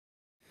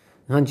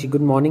Hanji,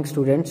 good morning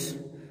students.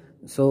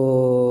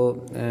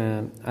 So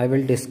I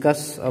will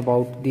discuss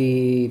about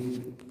the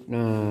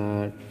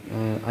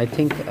I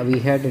think we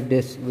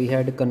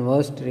had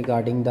conversed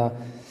regarding the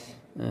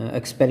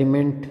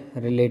experiment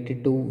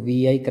related to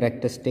VI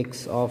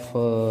characteristics of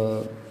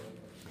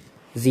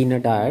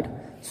ZENER diode.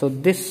 So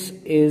this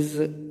is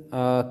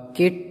a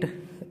kit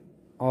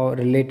or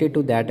related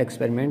to that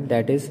experiment,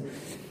 that is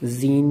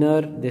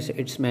ZENER. This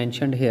it's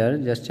mentioned here,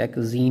 just check,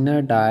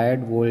 ZENER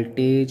diode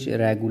voltage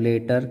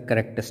regulator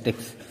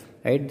characteristics,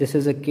 right? This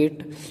is a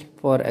kit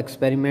for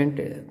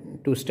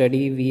experiment to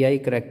study VI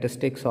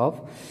characteristics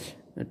of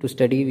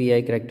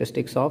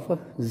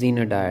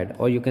ZENER diode,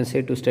 or you can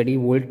say to study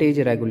voltage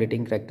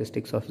regulating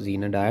characteristics of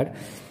ZENER diode.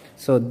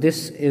 So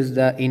this is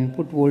the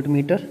input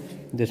voltmeter.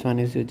 This one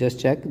is, you just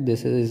check,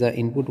 this is the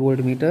input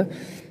voltmeter.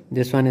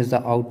 This one is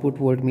the output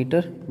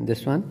voltmeter,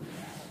 this one,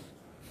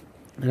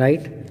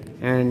 right?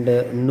 And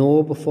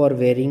knob for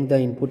varying the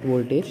input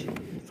voltage.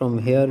 From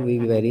here we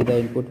vary the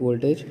input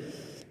voltage.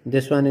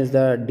 This one is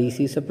the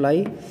DC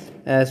supply.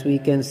 As we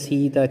can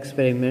see the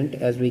experiment,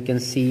 as we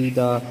can see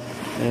the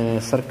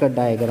circuit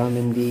diagram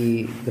in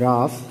the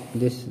graph,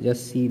 this,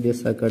 just see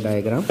this circuit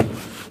diagram.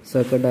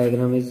 Circuit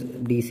diagram is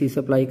DC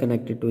supply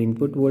connected to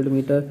input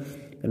voltmeter,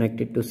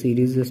 connected to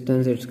series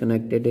resistance, it's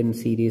connected in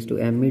series to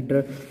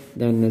ammeter.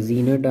 Then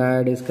ZENER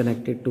diode is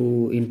connected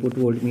to input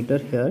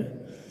voltmeter. Here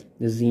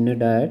this ZENER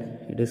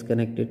diode, it is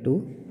connected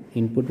to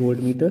input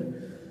voltmeter.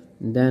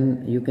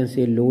 Then you can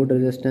see load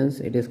resistance,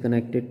 it is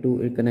connected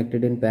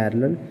in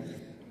parallel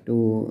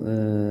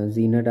to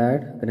ZENER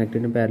diode,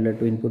 connected in parallel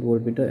to input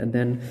voltmeter. And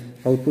then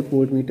output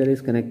voltmeter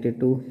is connected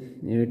to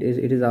it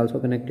is also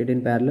connected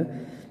in parallel,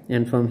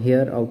 and from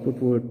here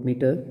output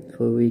voltmeter,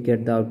 so we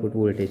get the output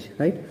voltage,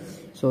 right?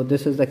 So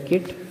this is the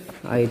kit.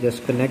 I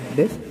just connect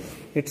this.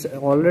 It's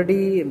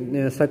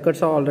already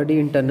circuits are already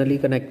internally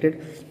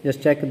connected.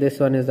 Just check, this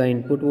one is the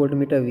input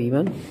voltmeter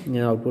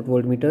V1, output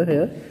voltmeter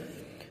here.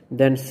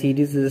 Then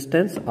series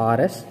resistance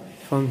RS.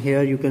 From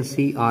here you can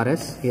see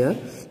RS here.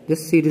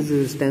 This series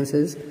resistance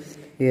is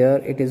here,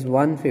 it is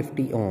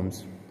 150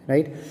 ohms,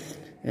 right?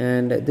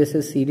 And this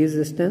is series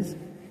resistance.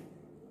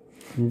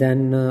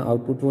 Then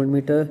output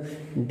voltmeter,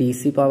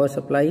 DC power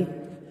supply.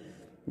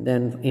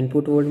 Then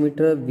input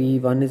voltmeter,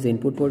 V1 is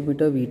input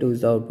voltmeter, V2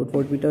 is the output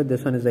voltmeter,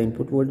 this one is the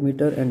input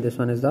voltmeter, and this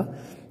one is the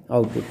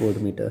output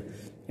voltmeter.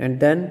 And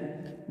then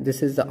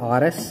this is the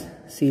RS,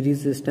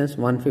 series resistance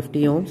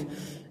 150 ohms,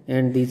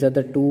 and these are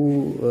the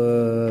two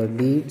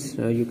leads,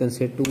 you can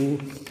say two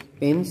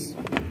pins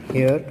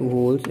here, two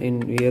holes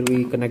in here.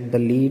 We connect the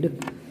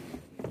lead,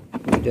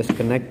 we just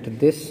connect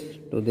this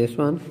to this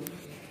one,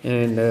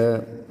 and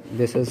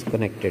this is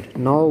connected.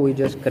 Now we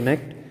just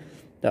connect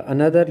the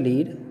another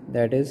lead,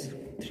 that is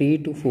 3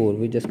 to 4.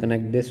 We just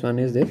connect this one,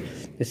 is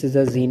this is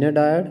the ZENER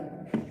diode,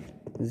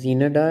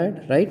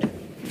 right?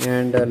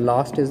 And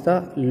last is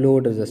the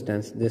load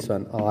resistance, this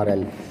one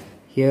RL.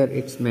 Here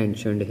it's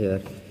mentioned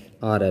here,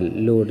 RL,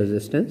 load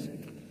resistance,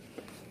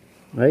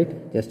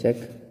 right? Just check,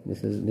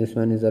 this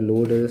one is a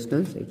load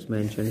resistance, it's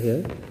mentioned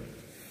here.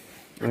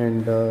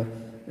 And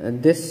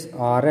this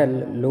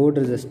RL, load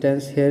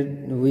resistance, here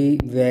we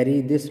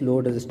vary this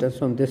load resistance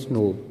from this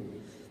knob,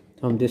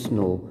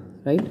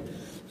 right?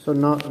 So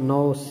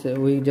now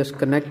we just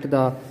connect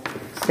the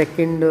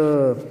second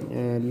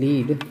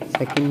lead.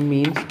 Second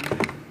means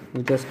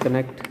we just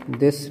connect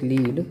this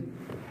lead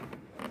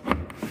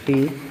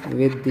 3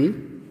 with the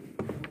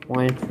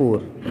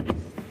 0.4,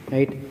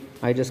 right?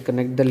 I just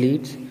connect the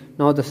leads.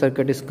 Now the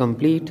circuit is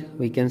complete,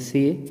 we can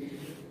see.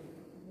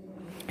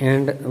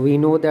 And we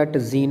know that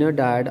ZENER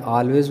diode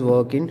always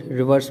work in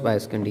reverse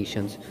bias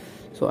conditions.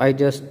 So I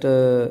just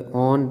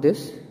on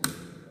this,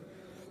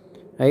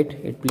 right?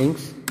 It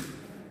blinks.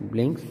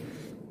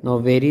 Now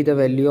vary the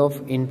value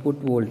of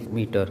input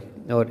voltmeter,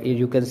 or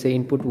you can say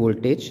input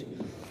voltage,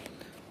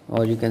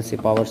 or you can say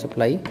power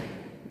supply.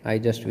 I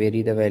just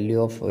vary the value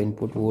of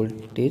input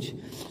voltage.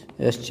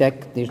 Just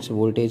check this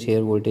voltage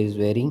here, voltage is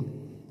varying,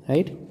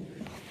 right?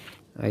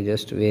 I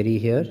just vary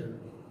here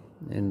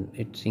and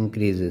it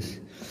increases.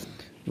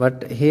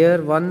 But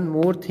here one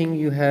more thing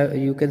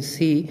you can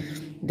see,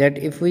 that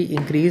if we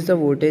increase the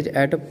voltage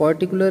at a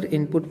particular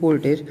input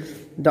voltage,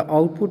 the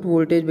output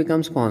voltage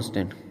becomes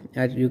constant.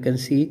 As you can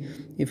see,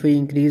 if we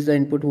increase the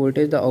input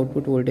voltage, the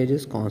output voltage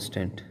is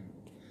constant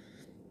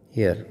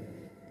here,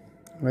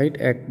 right?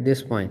 At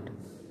this point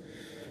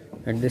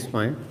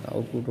the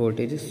output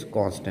voltage is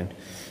constant.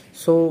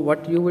 So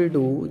what you will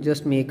do,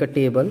 just make a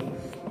table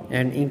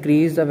and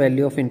increase the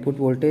value of input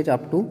voltage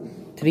up to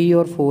 3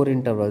 or 4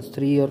 intervals,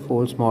 3 or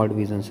 4 small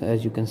divisions,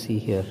 as you can see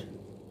here.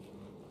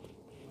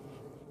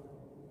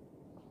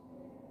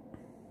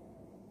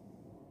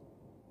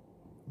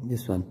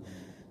 This one.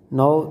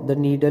 Now the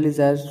needle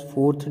is as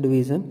 4th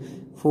division.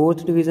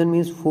 4th division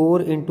means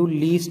 4 into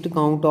least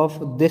count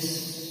of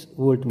this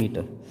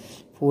voltmeter.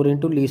 4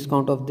 into least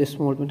count of this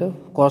voltmeter.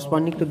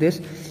 Corresponding to this,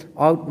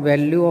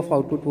 value of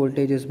output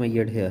voltage is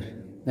measured here,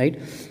 right?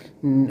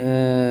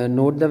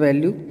 Note the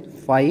value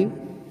 5,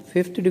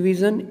 fifth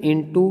division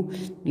into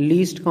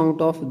least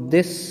count of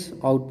this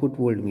output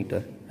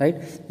voltmeter, right?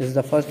 This is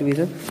the first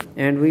division,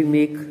 and we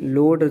make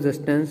load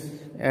resistance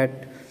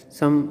at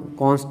some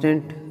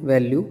constant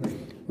value.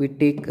 We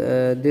take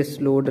this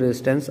load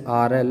resistance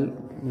RL,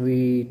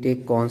 we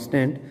take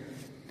constant,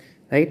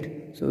 right?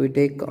 So we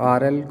take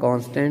RL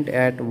constant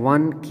at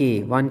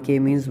 1K.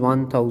 1K means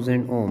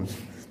 1000 ohms,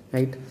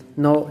 right?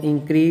 Now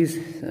increase,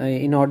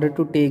 in order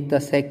to take the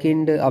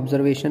second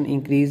observation,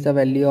 increase the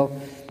value of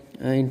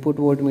input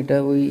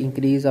voltmeter, we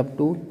increase up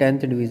to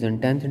 10th division.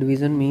 10th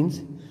division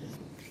means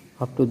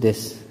up to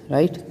this,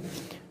 right?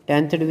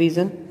 10th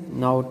division.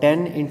 Now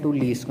 10 into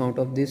least count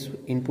of this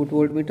input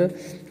voltmeter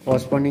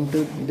corresponding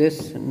to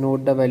this,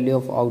 note the value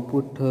of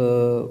output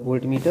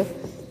voltmeter,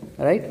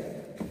 right?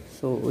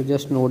 So we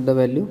just note the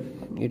value,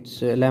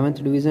 it's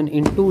 11th division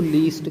into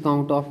least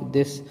count of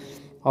this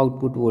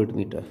output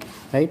voltmeter,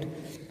 right?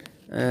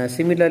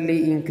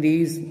 Similarly,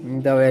 increase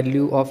the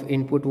value of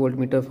input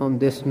voltmeter from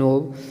this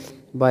knob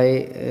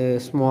by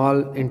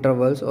small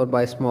intervals or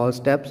by small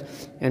steps,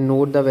 and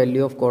note the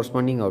value of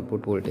corresponding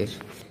output voltage,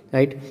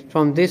 right?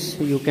 From this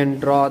you can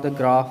draw the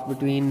graph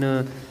between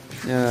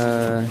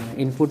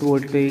input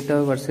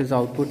voltmeter versus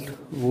output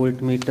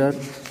voltmeter,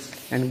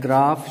 and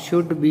graph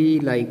should be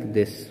like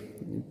this.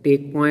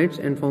 Take points,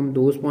 and from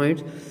those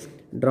points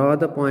draw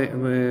the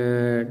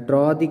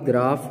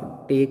graph.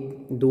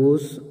 Take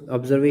those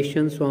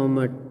observations from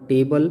a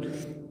table,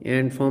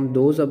 and from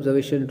those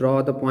observations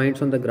draw the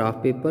points on the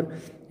graph paper,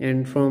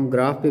 and from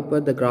graph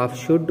paper the graph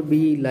should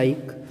be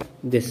like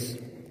this: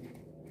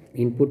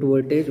 input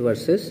voltage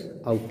versus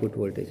output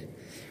voltage,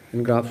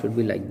 and graph should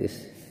be like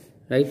this,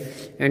 right?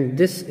 And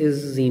this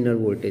is Zener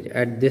voltage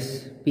at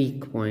this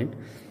peak point.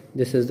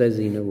 This is the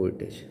Zener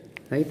voltage,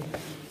 right?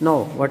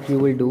 Now what you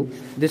will do,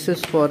 this is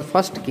for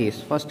first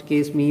case. First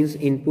case means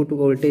input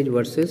voltage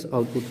versus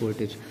output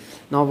voltage.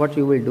 Now what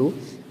you will do,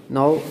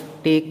 now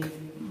take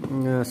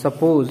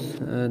suppose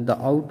the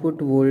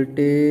output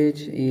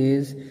voltage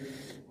is,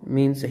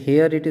 means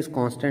here it is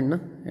constant na,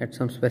 at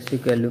some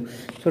specific value.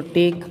 So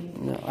take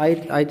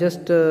I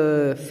just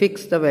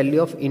fix the value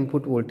of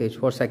input voltage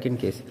for second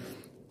case.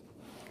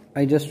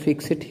 I just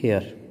fix it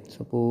here.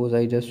 Suppose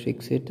I just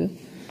fix it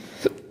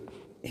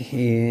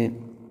here,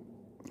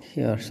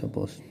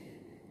 suppose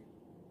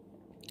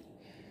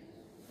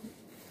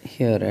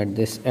here at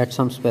this, at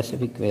some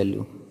specific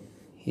value.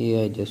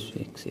 Here I just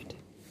fix it.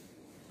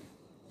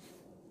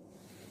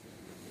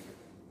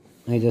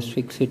 I just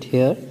fix it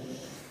here.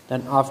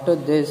 Then after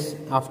this,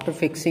 after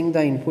fixing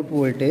the input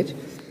voltage,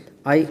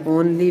 I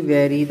only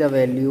vary the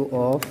value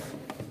of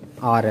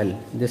RL.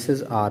 This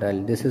is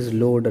RL, this is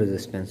load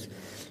resistance.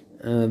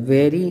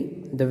 Vary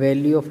the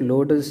value of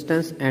load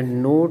resistance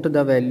and note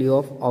the value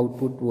of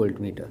output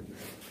voltmeter.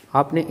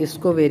 आपने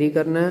इसको very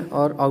करना है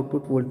और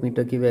output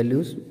voltmeter की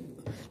values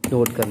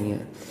note करनी है.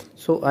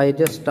 सो I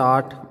just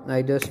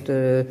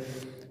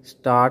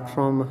start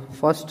from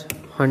first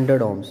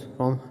 100 ohms.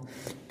 From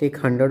take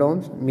 100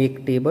 ohms,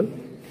 make table,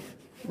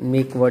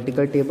 make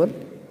vertical table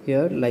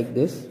here like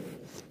this.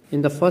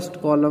 In the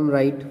first column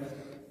write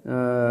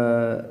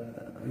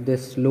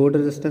this load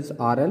resistance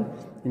RL.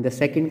 In the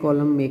second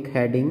column make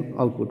heading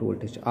output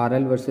voltage,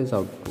 RL versus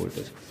output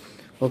voltage.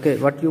 Okay,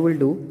 what you will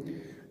do,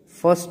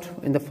 first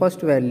in the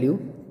first value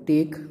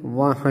take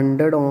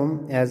 100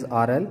 ohm as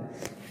RL,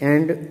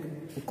 and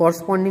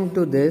corresponding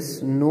to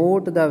this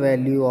note the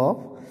value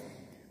of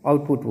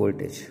output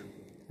voltage,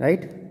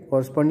 right?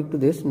 Corresponding to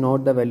this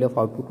note the value of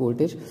output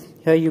voltage.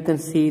 Here you can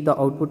see the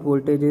output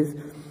voltage is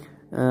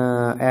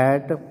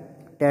at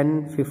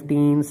 10,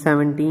 15,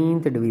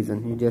 17th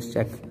division. You just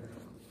check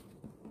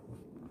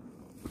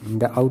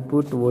the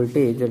output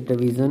voltage at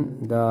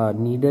division, the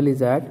needle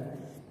is at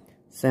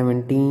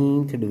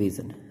 17th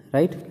division,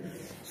 right?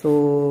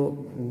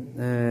 So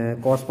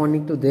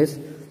corresponding to this,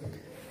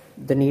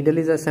 the needle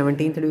is a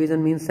 17th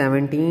division, means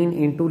 17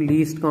 into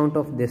least count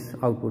of this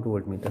output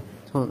voltmeter.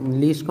 So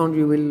least count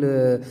you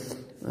will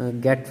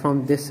get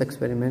from this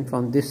experiment,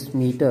 from this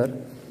meter.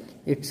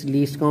 Its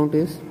least count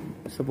is,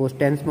 suppose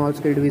 10 small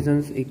scale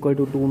divisions equal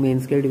to 2 main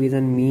scale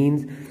division,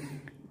 means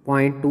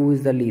 0.2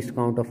 is the least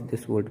count of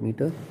this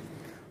voltmeter.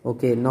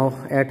 Okay, now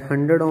at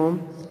 100 ohm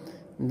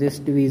this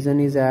division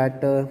is at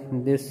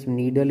this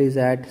needle is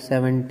at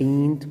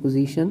 17th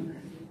position.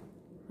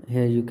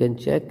 Here you can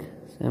check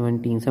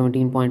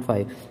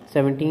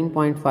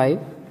 17.5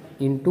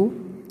 into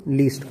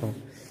least count,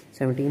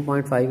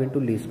 17.5 into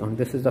least count.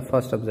 This is the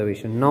first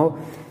observation. Now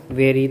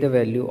vary the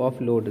value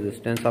of load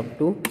resistance up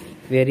to,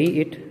 vary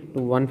it to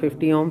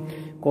 150 ohm.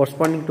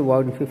 Corresponding to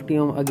 150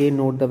 ohm, again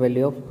note the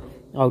value of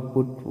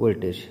output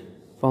voltage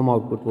from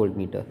output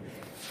voltmeter.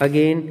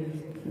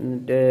 Again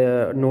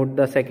note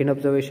the second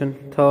observation,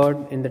 third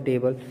in the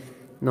table.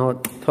 Now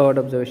third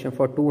observation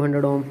for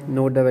 200 ohm,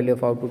 note the value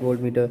of output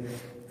voltmeter.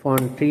 For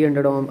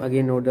 300 ohm,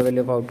 again note the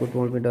value of output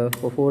voltmeter.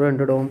 For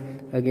 400 ohm,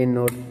 again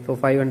note. For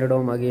 500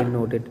 ohm, again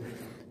note it,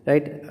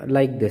 right?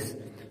 Like this.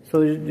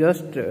 So you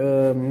just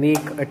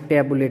make a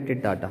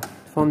tabulated data.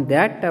 From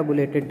that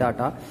tabulated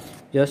data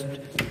just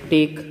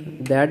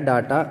take that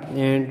data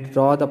and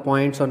draw the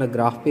points on a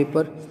graph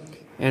paper,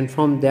 and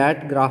from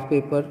that graph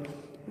paper,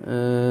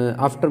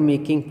 after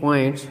making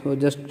points, you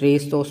just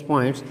trace those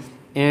points,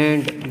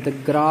 and the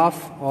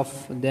graph of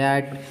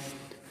that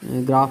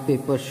graph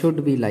paper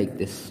should be like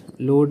this: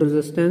 load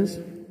resistance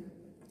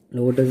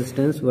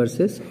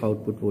versus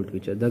output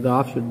voltmeter. The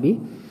graph should be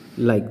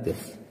like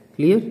this.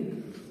 Clear?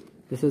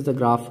 This is the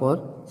graph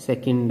for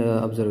second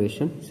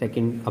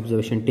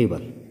observation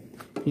table.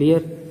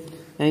 Clear?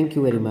 Thank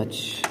you very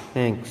much.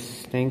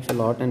 Thanks a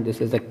lot. And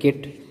this is the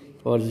kit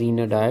for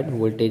ZENER diode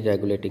voltage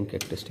regulating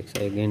characteristics.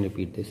 I again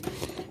repeat this,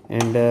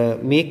 and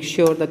make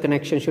sure the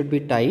connection should be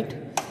tight,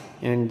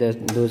 and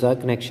those are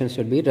connections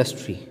should be rust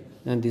free,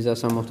 and these are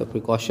some of the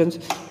precautions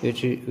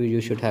which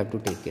you should have to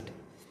take it.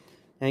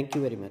 Thank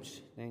you very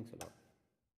much. Thanks a lot.